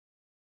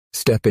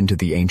Step into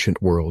the ancient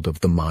world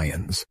of the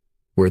Mayans,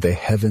 where the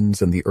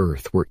heavens and the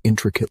earth were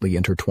intricately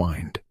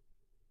intertwined.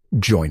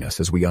 Join us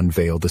as we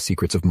unveil the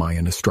secrets of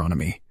Mayan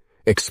astronomy,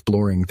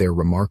 exploring their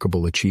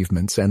remarkable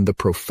achievements and the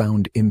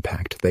profound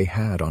impact they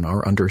had on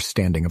our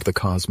understanding of the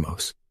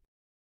cosmos.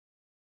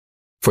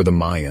 For the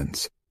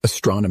Mayans,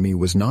 astronomy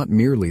was not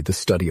merely the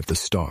study of the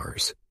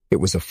stars.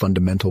 It was a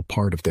fundamental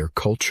part of their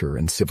culture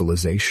and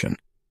civilization,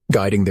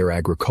 guiding their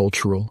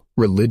agricultural,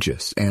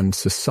 religious, and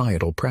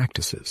societal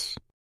practices.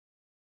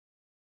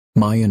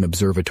 Mayan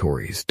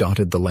observatories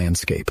dotted the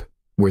landscape,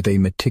 where they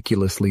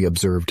meticulously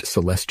observed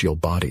celestial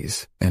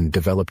bodies and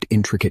developed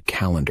intricate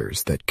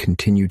calendars that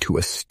continue to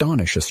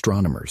astonish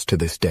astronomers to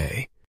this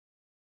day.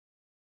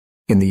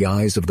 In the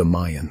eyes of the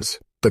Mayans,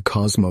 the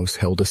cosmos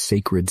held a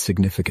sacred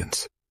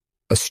significance.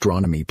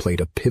 Astronomy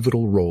played a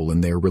pivotal role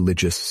in their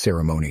religious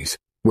ceremonies,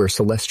 where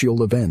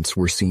celestial events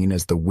were seen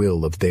as the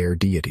will of their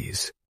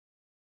deities.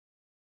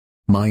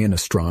 Mayan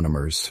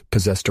astronomers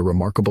possessed a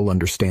remarkable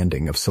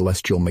understanding of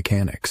celestial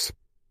mechanics.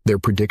 Their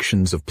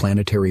predictions of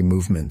planetary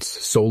movements,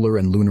 solar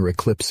and lunar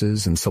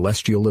eclipses, and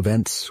celestial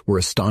events were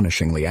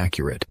astonishingly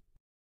accurate.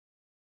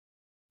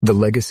 The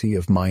legacy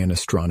of Mayan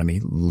astronomy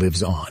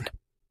lives on,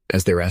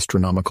 as their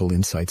astronomical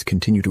insights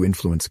continue to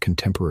influence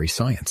contemporary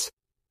science,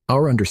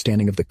 our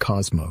understanding of the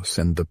cosmos,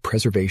 and the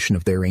preservation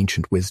of their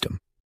ancient wisdom.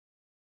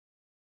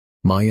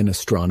 Mayan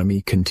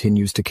astronomy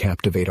continues to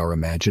captivate our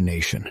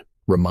imagination,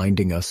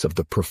 reminding us of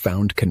the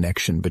profound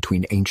connection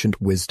between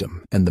ancient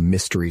wisdom and the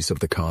mysteries of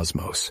the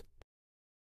cosmos.